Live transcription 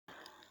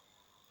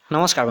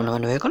নমস্কাৰ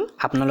বন্ধু-বান্ধৱীসকল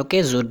আপোনালোকে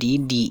যদি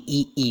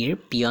DEE ৰ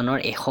পিয়নৰ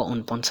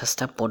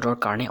 149টা পদৰ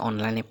কাৰণে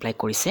অনলাইন এপ্লাই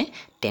কৰিছে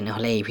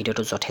তেনেহলে এই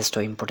ভিডিওটো যথেষ্ট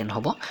ইম্পৰ্টেন্ট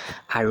হ'ব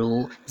আৰু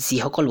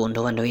যিসকল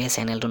বন্ধু-বান্ধৱীয়ে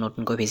চেনেলটো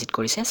নতুনকৈ ভিজিট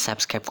কৰিছে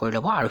সাবস্ক্ৰাইব কৰি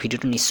ল'ব আৰু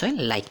ভিডিওটো নিশ্চয়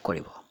লাইক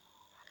কৰিব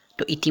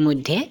তো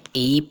ইতিমধ্যে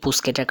এই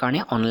পোষ্ট কেটাৰ কাৰণে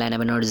অনলাইন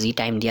আবেদনৰ যি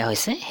টাইম দিয়া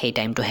হৈছে সেই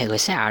টাইমটো শেষ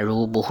হৈছে আৰু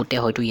বহুতে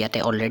হয়তো ইয়াতে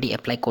অলৰেডি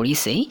এপ্লাই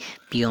কৰিছেই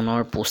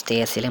পিয়নৰ পোষ্টে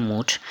আছিল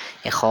মুঠ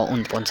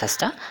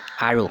 149টা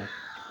আৰু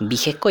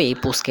বিশেষকৈ এই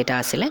পোষ্ট কেটা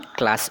আছিল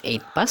ক্লাস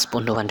 8 পাস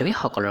বন্ধু-বান্ধৱী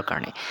সকলৰ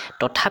কাৰণে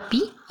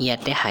তথাপি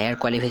ইয়াতে হায়াৰ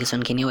কোৱালিফিকেশন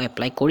খিনিও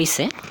এপ্লাই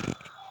কৰিছে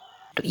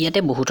তো ইয়াতে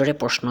বহুতৰে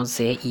প্ৰশ্ন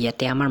যে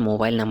ইয়াতে আমাৰ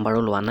মোবাইল নাম্বাৰো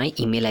লোৱা নাই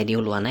ইমেইল আইডিও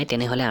লোৱা নাই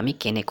তেনেহলে আমি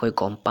কেনেকৈ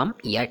গম পাম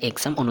ইয়াৰ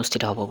এক্সাম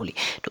অনুষ্ঠিত হ'ব বুলি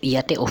তো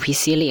ইয়াতে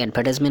অফিচিয়ালি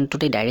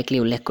এডভাৰটাইজমেন্টটোতে ডাইৰেক্টলি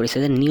উল্লেখ কৰিছে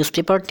যে নিউজ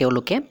পেপাৰ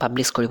তেওঁলোকে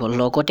পাবলিশ কৰিব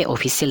লগতে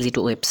অফিচিয়াল যেটো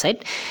website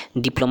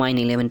diploma in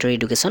elementary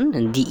education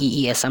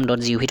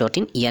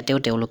deeasam.gov.in ইয়াতেও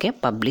তেওঁলোকে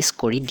পাবলিশ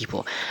কৰি দিব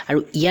আৰু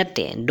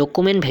ইয়াতে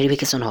ডকুমেন্ট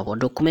ভেৰিফিকেশন হ'ব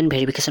ডকুমেন্ট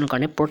ভেৰিফিকেশন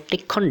কাৰণে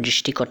প্ৰত্যেকখন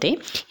ডিস্ট্ৰিক্টতে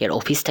ইয়াৰ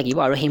অফিচ থাকিব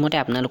আৰু হেমতে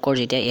আপোনালোকৰ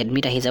যেতিয়া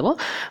এডমিট আহি যাব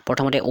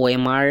প্ৰথমতে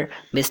OMR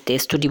বেস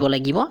টেষ্টটো দিব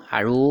লাগিব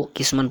আৰু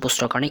কিছুমান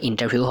পোষ্টৰ কাৰণে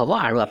ইন্টাৰভিউ হ'ব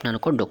আৰু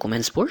আপোনালোকৰ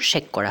ডকুমেন্টছবোৰ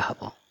চেক কৰা হ'ব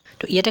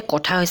তো ইয়াতে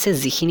কথা হৈছে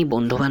যিখিনি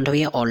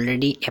বন্ধু-বান্ধৱীয়ে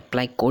অলৰেডি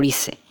এপ্লাই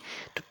কৰিছে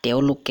তো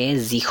তেওঁলোকে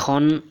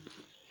যিখন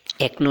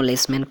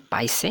একনলেজমেন্ট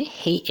পাইছে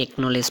সেই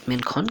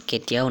একনলেজমেন্টখন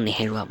কেতিয়াও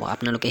নেহেৰুৱাব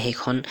আপোনালোকে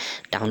সেইখন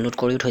ডাউনলোড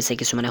কৰি থৈছে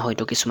কিছুমানে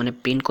হয়তো কিছুমানে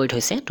প্ৰিন্ট কৰি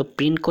থৈছে তো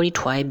প্ৰিন্ট কৰি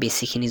থোৱাই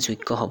বেছিখিনি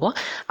যোগ্য হ'ব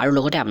আৰু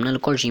লগতে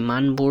আপোনালোকৰ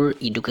যিমানবোৰ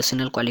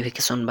এডুকেশ্যনেল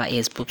কোৱালিফিকেশন বা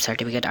এজ প্ৰুফ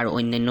সাৰ্টিফিকেট আৰু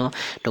অন্যান্য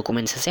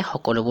ডকুমেন্টছ আছে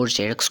সকলোবোৰ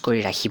জেৰক্স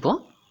কৰি ৰাখিব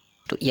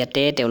তো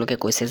ইয়াতে তেওঁলোকে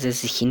কৈছে যে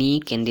যিখিনি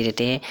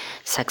ক্যান্ডিডেটে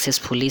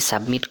সাকসেসফুলি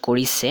সাবমিট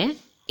কৰিছে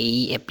এই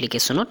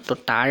এপ্লিকেশনত তো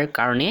তাৰ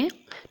কাৰণে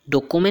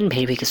ডকুমেন্ট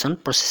ভেৰিফিকেশন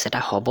প্ৰসেস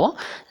এটা হ'ব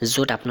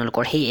য'ত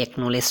আপোনালোকৰ সেই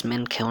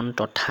একনলেজমেন্ট খন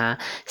তথা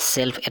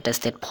সেলফ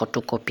এটেস্টেড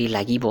ফটোকপি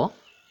লাগিব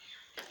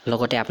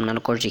লগতে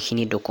আপোনালোকৰ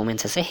যিখিনি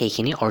ডকুমেন্টছ আছে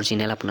সেইখিনি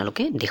অৰিজিনাল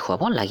আপোনালোকে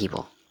দেখুৱাব লাগিব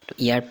তো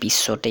ইয়াৰ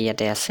পিছতে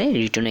ইয়াতে আছে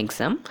ৰিটেন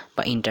এক্সাম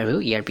বা ইন্টাৰভিউ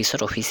ইয়াৰ পিছত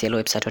অফিচিয়েল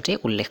ৱেবসাইটতে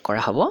উল্লেখ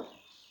কৰা হ'ব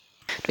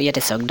তো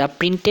ইয়াতে চাওক the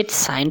printed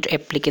signed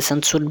application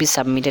should be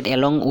submitted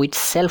along with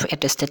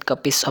self-attested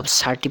copies of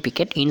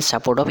certificate in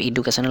support of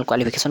educational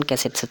qualification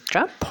case etc.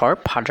 for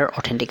further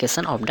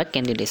authentication of the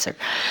candidature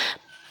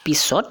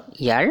পিছত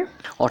ইয়াৰ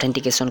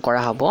অথেন্টিকেশন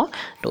কৰা হ'ব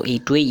তো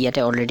এইটোৱে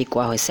ইয়াতে অলৰেডি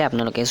কোৱা হৈছে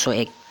আপোনালোকে সো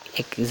এক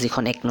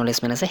যিখন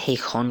একনলেজমেন্ট আছে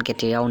সেইখন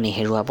কেতিয়াও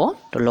নেহেৰুৱাব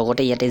তো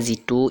লগতে ইয়াতে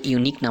যিটো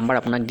ইউনিক নাম্বাৰ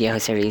আপোনাক দিয়া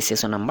হৈছে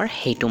ৰেজিষ্ট্ৰেচন নাম্বাৰ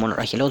সেইটো মনত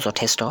ৰাখিলেও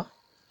যথেষ্ট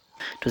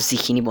তো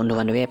যিখিনি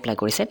বন্ধু-বান্ধৱীয়ে এপ্লাই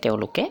কৰিছে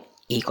তেওঁলোকে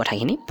এই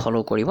কথাখিনি ফলো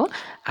কৰিব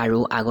আৰু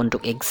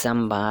আগন্তুক এক্সাম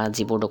বা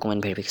যিবোৰ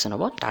ডকুমেন্ট ভেৰিফিকেশন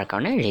হ'ব তাৰ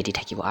কাৰণে ৰেডি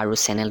থাকিব আৰু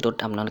চেনেলটোত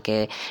আপোনালোকে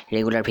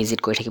ৰেগুলাৰ ভিজিট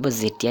কৰি থাকিব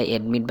যেতিয়া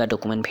এডমিট বা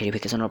ডকুমেন্ট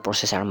ভেৰিফিকেশনৰ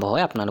প্ৰসেস আৰম্ভ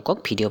হয় আপোনালোকক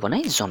ভিডিও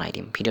বনাই জনাই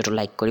দিম ভিডিওটো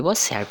লাইক কৰিব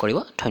শেয়াৰ কৰিব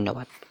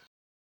ধন্যবাদ